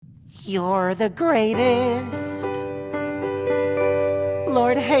You're the greatest.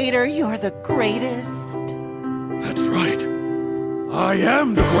 Lord Hater, you're the greatest. That's right. I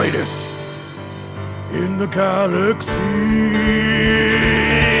am the greatest in the galaxy.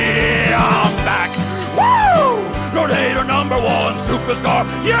 I'm back. Woo! Lord Hater, #1 superstar.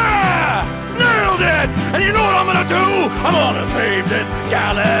 Yeah! Nailed it! And you know what I'm gonna do? I'm gonna save this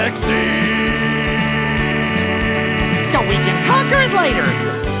galaxy. So we can conquer it later.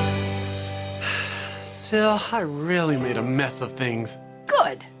 Still, I really made a mess of things.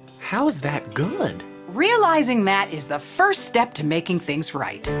 Good. How is that good? Realizing that is the first step to making things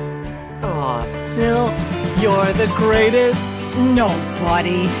right. Aw, Sil, you're the greatest. No,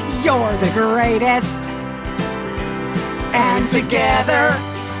 buddy, you're the greatest. And together,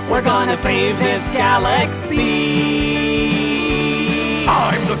 we're gonna save this galaxy.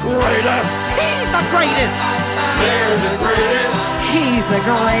 I'm the greatest. He's the greatest. They're the greatest. He's the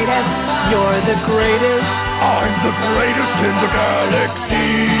greatest. You're the greatest. I'm the greatest in the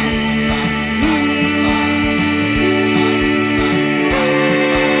galaxy.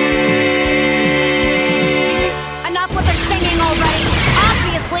 Enough with the singing already!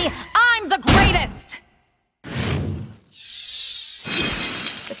 Obviously, I'm the greatest!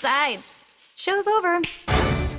 Besides, show's over.